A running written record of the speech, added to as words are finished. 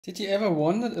Did you ever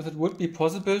wonder if it would be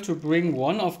possible to bring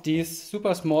one of these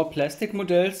super small plastic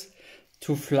models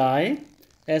to fly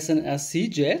as an RC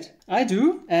jet? I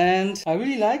do, and I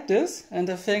really like this, and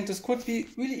I think this could be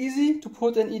really easy to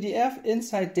put an EDF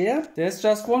inside there. There's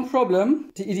just one problem.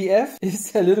 The EDF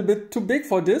is a little bit too big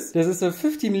for this. This is a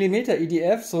 50mm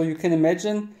EDF, so you can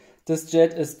imagine this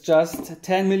jet is just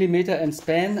 10mm in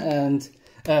span and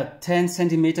 10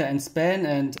 centimeter in span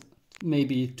and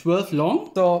maybe 12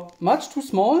 long, so much too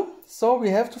small. So we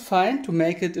have to find to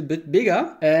make it a bit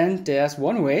bigger, and there's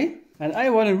one way, and I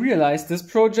want to realize this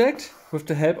project with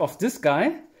the help of this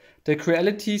guy, the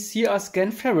Creality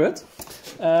CR-Scan Ferret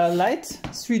light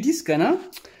 3D scanner,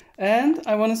 and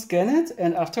I want to scan it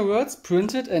and afterwards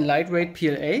print it in lightweight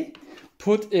PLA,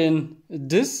 put in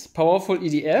this powerful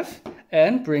EDF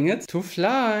and bring it to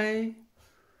fly.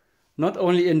 Not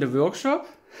only in the workshop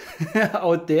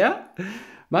out there,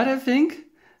 but I think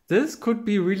this could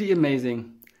be really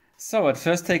amazing. So at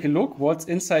first take a look what's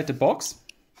inside the box.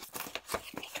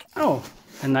 Oh,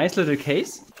 a nice little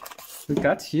case we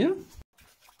got here.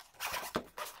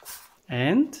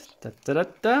 And a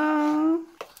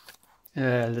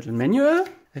little manual.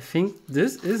 I think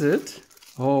this is it.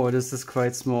 Oh, this is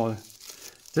quite small.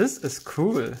 This is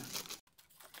cool.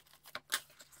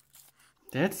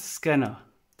 That's a scanner.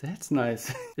 That's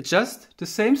nice. It's just the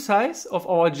same size of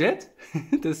our jet.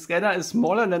 The scanner is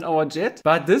smaller than our jet,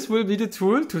 but this will be the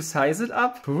tool to size it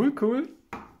up. Cool, cool.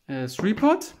 A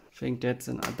 3-pot. I think that's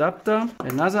an adapter.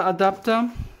 Another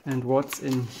adapter. And what's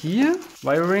in here?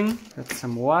 Wiring. Got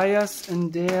some wires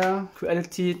in there.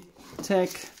 Creality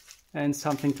tag and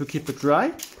something to keep it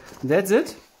dry. That's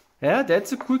it. Yeah,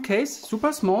 that's a cool case.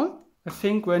 Super small. I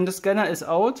think when the scanner is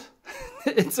out,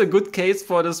 it's a good case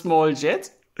for the small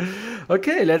jet.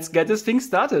 Okay, let's get this thing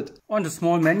started. On the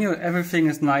small manual, everything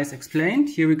is nice explained.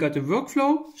 Here we got the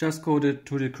workflow. Just go to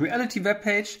the Creality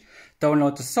webpage,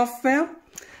 download the software,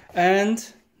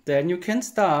 and then you can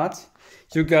start.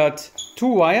 You got 2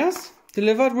 wires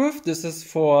delivered with. This is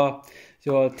for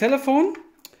your telephone,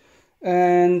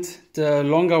 and the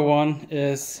longer one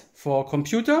is for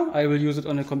computer. I will use it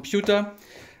on a computer,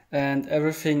 and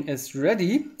everything is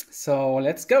ready. So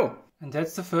let's go. And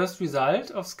that's the first result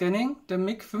of scanning the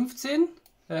MiG-15.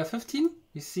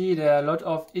 You see there are a lot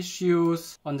of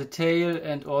issues on the tail,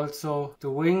 and also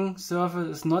the wing surface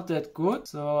is not that good.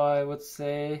 So I would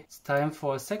say it's time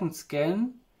for a second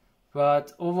scan.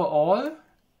 But overall,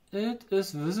 it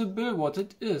is visible what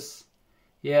it is.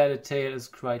 Yeah, the tail is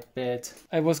quite bad.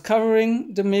 I was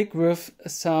covering the MiG with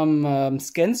some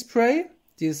scan spray,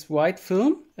 this white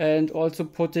film, and also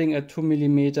putting a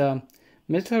 2mm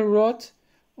metal rod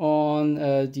on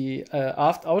the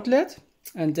aft outlet,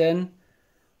 and then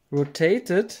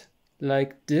rotate it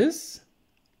like this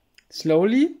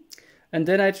slowly, and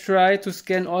then I try to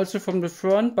scan also from the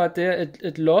front, but there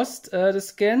it lost the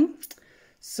scan.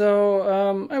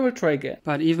 So I will try again.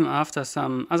 But even after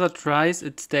some other tries,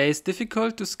 it stays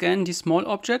difficult to scan the small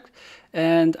object.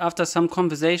 And after some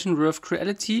conversation with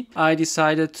Creality, I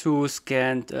decided to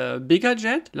scan a bigger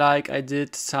jet, like I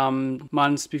did some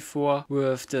months before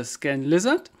with the Scan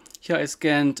Lizard. Here I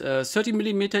scanned a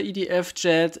 30mm EDF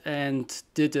jet and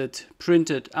did it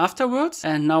printed afterwards.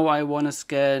 And now I want to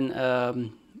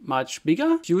scan much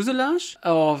bigger fuselage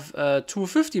of a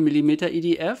 250mm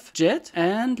EDF jet,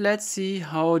 and let's see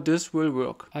how this will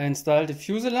work. I installed the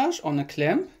fuselage on a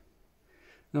clamp.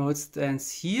 Now it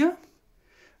stands here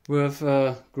with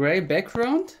a gray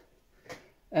background,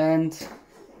 and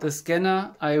the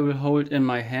scanner I will hold in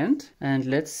my hand, and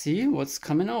let's see what's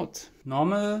coming out.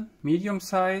 Normal, medium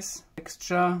size,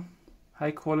 texture, high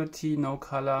quality, no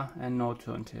color and no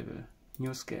turntable.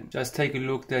 New scan. Just take a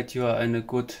look that you are in a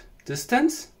good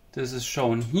distance. This is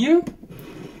shown here.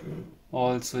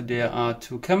 Also there are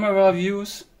 2 camera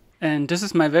views. And this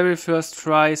is my very first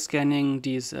try scanning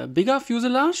these bigger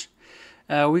fuselage.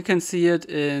 We can see it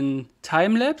in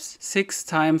time lapse, 6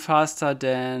 times faster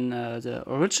than the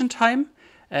origin time.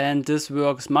 And this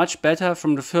works much better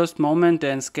from the first moment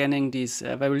than scanning these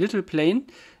very little plane,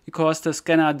 because the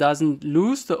scanner doesn't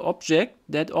lose the object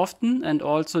that often, and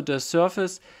also the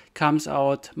surface comes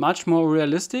out much more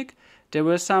realistic. There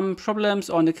were some problems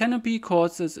on the canopy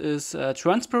because this is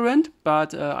transparent,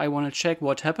 but I want to check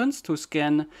what happens to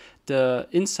scan the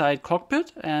inside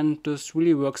cockpit, and this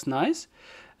really works nice.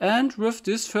 And with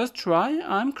this first try,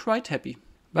 I'm quite happy.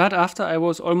 But after I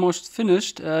was almost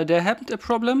finished, there happened a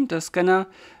problem. The scanner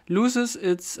loses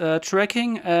its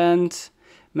tracking and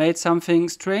made something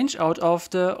strange out of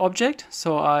the object.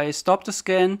 So I stopped the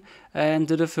scan and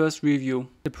did a first review.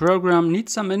 The program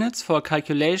needs some minutes for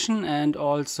calculation and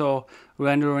also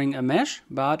rendering a mesh.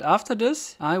 But after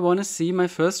this, I want to see my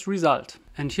first result.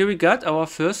 And here we got our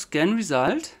first scan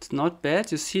result. It's not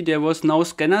bad. You see there was no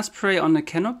scanner spray on the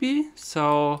canopy,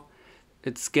 so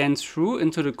it scans through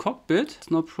into the cockpit. It's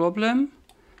no problem.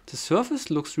 The surface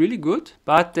looks really good,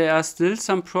 but there are still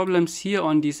some problems here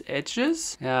on these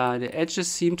edges. Yeah, the edges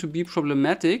seem to be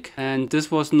problematic, and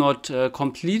this was not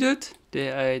completed.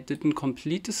 I didn't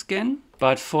complete the scan,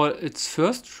 but for its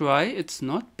first try, it's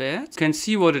not bad. You can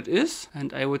see what it is,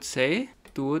 and I would say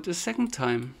do it a second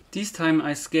time. This time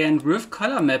I scanned with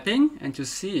color mapping, and you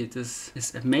see this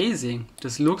is amazing.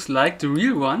 This looks like the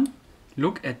real one.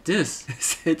 Look at this.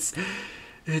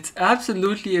 It's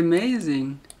absolutely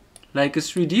amazing. Like a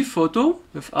 3D photo.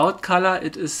 Without color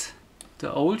it is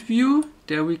the old view.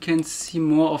 There we can see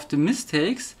more of the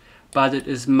mistakes, but it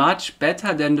is much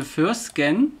better than the first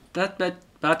scan.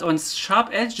 But on sharp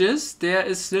edges there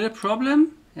is still a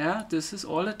problem. Yeah, this is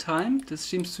all the time. This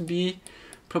seems to be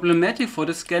problematic for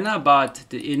the scanner, but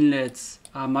the inlets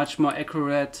are much more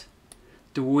accurate.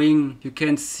 The wing, you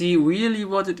can see really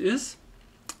what it is.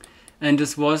 And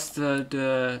this was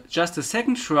just the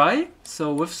second try,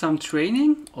 so with some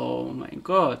training. Oh my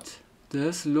god,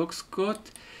 this looks good.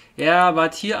 Yeah,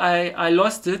 but here I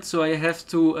lost it, so I have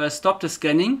to stop the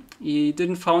scanning. He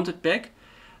didn't found it back.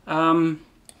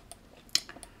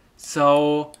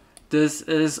 So this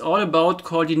is all about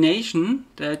coordination,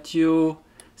 that you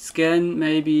scan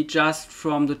maybe just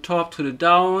from the top to the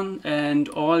down and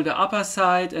all the upper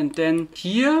side, and then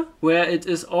here where it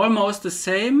is almost the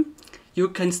same, you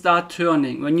can start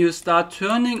turning. When you start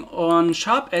turning on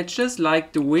sharp edges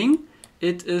like the wing,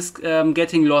 it is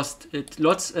getting lost. It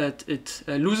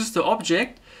loses the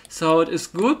object. So it is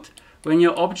good when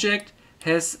your object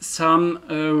has some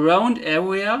round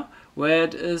area where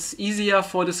it is easier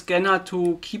for the scanner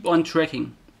to keep on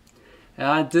tracking.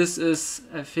 This is,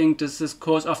 I think this is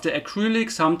because of the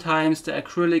acrylic. Sometimes the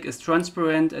acrylic is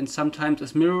transparent and sometimes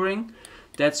it's mirroring.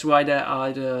 That's why there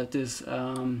are these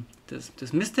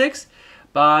mistakes.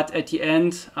 But at the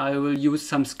end I will use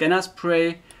some scanner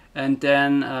spray, and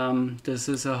then this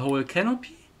is a whole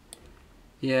canopy.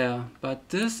 Yeah, but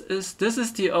this is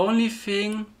the only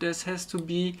thing that has to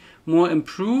be more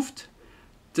improved.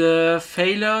 The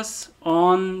failures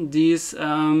on these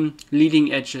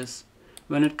leading edges.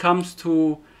 When it comes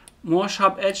to more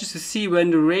sharp edges, you see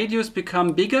when the radius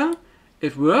become bigger,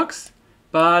 it works,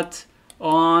 but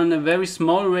on a very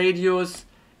small radius,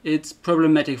 it's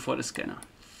problematic for the scanner.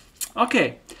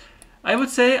 Okay, I would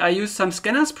say I use some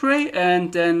scanner spray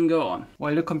and then go on.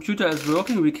 While the computer is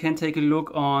working, we can take a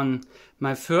look on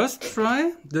my first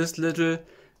try, this little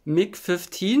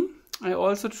MiG-15. I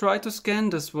also tried to scan.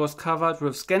 This was covered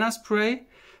with scanner spray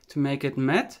to make it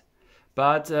matte.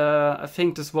 But I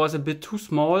think this was a bit too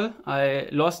small. I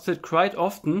lost it quite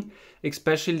often,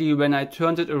 especially when I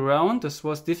turned it around. This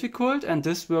was difficult, and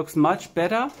this works much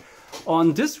better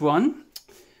on this one,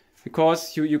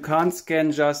 because you can't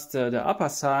scan just the upper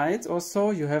side or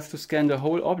so. You have to scan the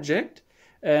whole object.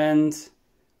 And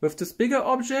with this bigger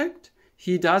object,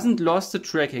 he doesn't lose the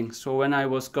tracking. So when I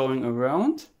was going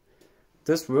around,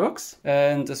 this works.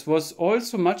 And this was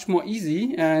also much more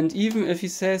easy. And even if he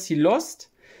says he lost,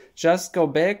 just go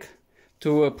back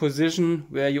to a position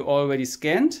where you already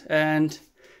scanned and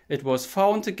it was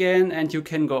found again, and you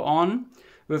can go on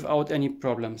without any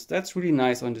problems. That's really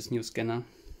nice on this new scanner.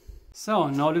 So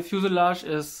now the fuselage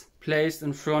is placed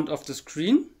in front of the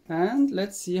screen, and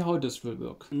let's see how this will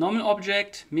work. Normal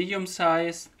object, medium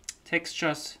size,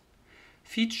 textures,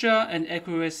 feature and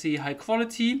accuracy high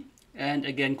quality, and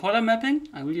again color mapping.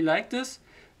 I really like this.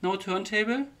 No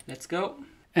turntable. Let's go.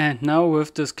 And now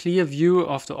with this clear view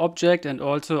of the object and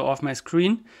also of my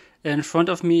screen in front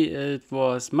of me, it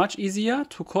was much easier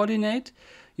to coordinate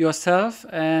yourself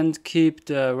and keep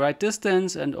the right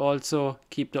distance, and also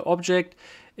keep the object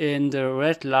in the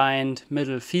red lined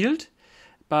middle field.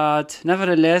 But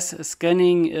nevertheless,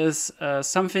 scanning is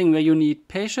something where you need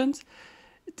patience.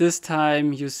 This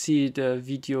time you see the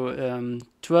video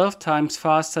 12 times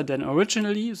faster than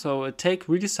originally, so it takes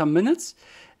really some minutes.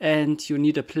 And you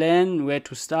need a plan where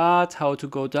to start, how to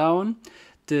go down.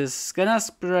 This scanner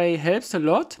spray helps a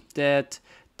lot that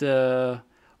the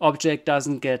object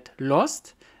doesn't get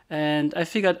lost. And I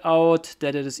figured out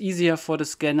that it is easier for the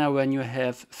scanner when you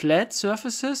have flat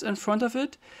surfaces in front of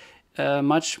it.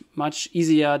 Much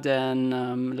easier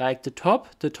than like the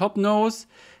top nose.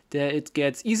 There it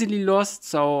gets easily lost,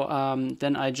 so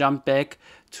then I jump back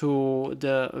to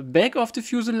the back of the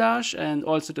fuselage, and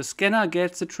also the scanner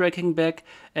gets the tracking back.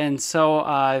 And so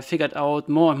I figured out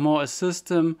more and more a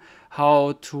system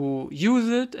how to use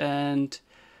it and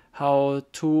how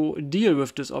to deal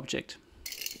with this object.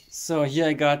 So here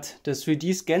I got the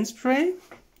 3D scan spray.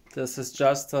 This is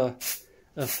just a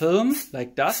a film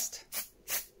like dust.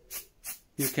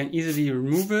 You can easily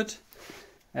remove it,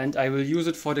 and I will use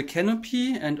it for the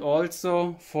canopy and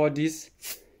also for this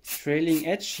trailing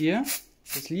edge here,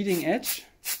 this leading edge.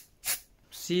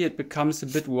 See, it becomes a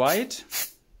bit white.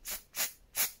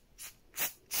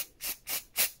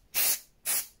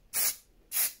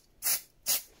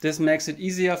 This makes it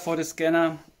easier for the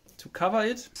scanner to cover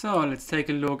it. So let's take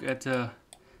a look at the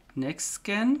next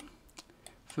scan.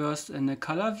 First in the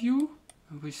color view.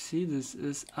 We see this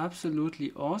is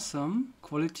absolutely awesome.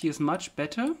 Quality is much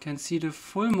better. You can see the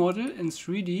full model in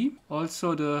 3D.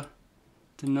 Also the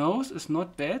nose is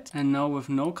not bad. And now with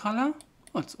no color.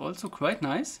 Oh, it's also quite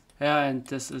nice. Yeah, and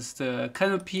this is the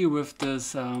canopy with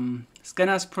this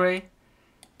scanner spray.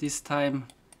 This time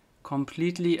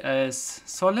completely as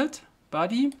solid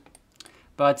body,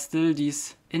 but still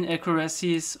these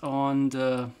inaccuracies on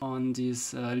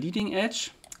this leading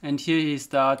edge, and here he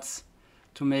starts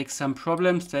to make some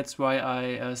problems. That's why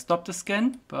I stopped the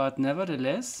scan, but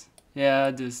nevertheless,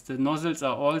 yeah, the nozzles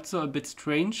are also a bit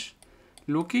strange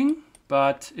looking,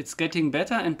 but it's getting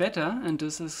better and better, and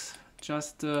this is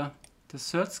just the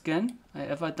third scan I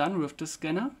ever done with the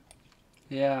scanner.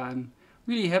 Yeah, I'm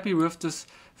really happy with this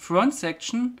front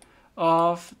section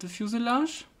of the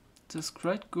fuselage. Is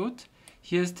quite good.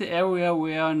 Here's the area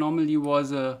where normally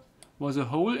was a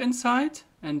hole inside,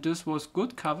 and this was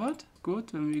good covered.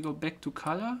 Good. When we go back to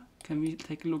color, can we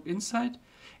take a look inside?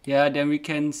 Yeah, then we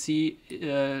can see,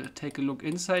 take a look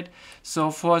inside.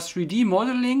 So for 3D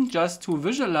modeling, just to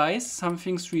visualize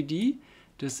something 3D,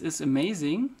 this is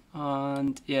amazing.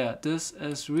 And yeah, this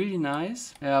is really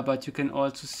nice. Yeah, but you can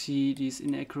also see these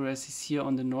inaccuracies here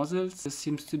on the nozzles. This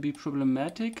seems to be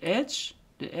problematic. Edge.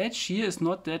 The edge here is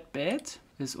not that bad.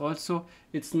 It's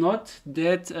not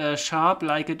that sharp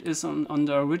like it is on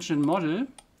the original model.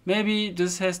 Maybe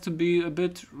this has to be a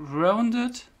bit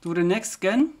rounded. Do the next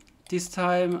scan. This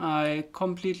time I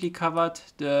completely covered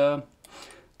the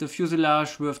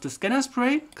fuselage with the scanner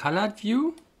spray. Colored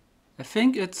view. I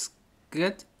think it's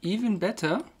get even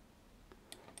better.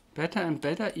 Better and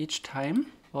better each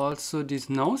time. Also this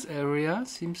nose area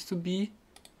seems to be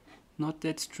not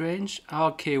that strange.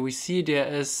 Okay, we see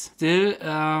there's still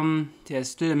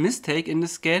a mistake in the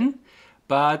scan,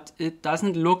 but it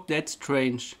doesn't look that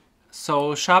strange.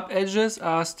 So sharp edges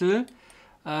are still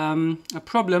a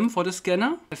problem for the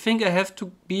scanner. I think I have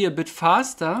to be a bit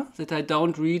faster, that I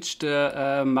don't reach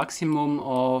the maximum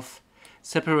of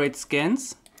separate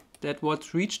scans that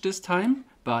was reached this time.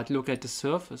 But look at the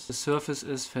surface. The surface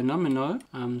is phenomenal.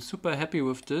 I'm super happy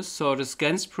with this. So the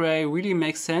scan spray really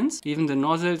makes sense. Even the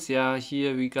nozzles, yeah,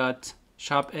 here we got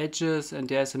sharp edges and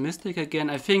there's a mistake again.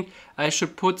 I think I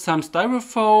should put some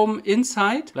styrofoam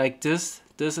inside like this.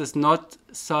 This is not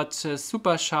such a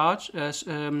super sharp edge,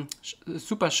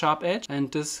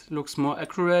 and this looks more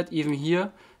accurate even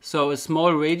here. So a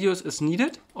small radius is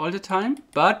needed all the time.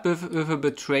 But with a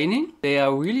bit training, there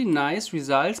are really nice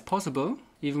results possible.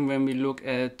 Even when we look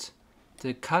at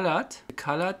the colored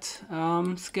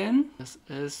scan, this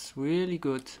is really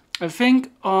good. I think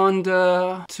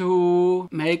to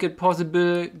make it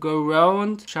possible, go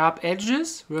around sharp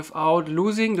edges without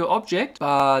losing the object.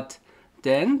 But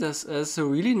then this is a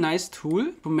really nice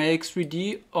tool to make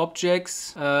 3D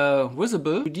objects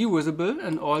visible, 3D visible,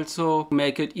 and also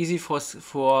make it easy for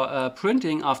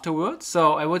printing afterwards.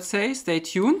 So I would say stay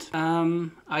tuned.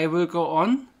 I will go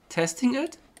on testing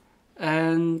it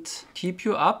and keep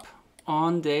you up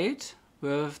on date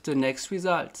with the next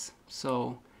results.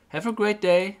 So have a great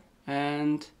day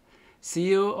and see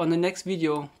you on the next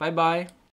video. Bye bye.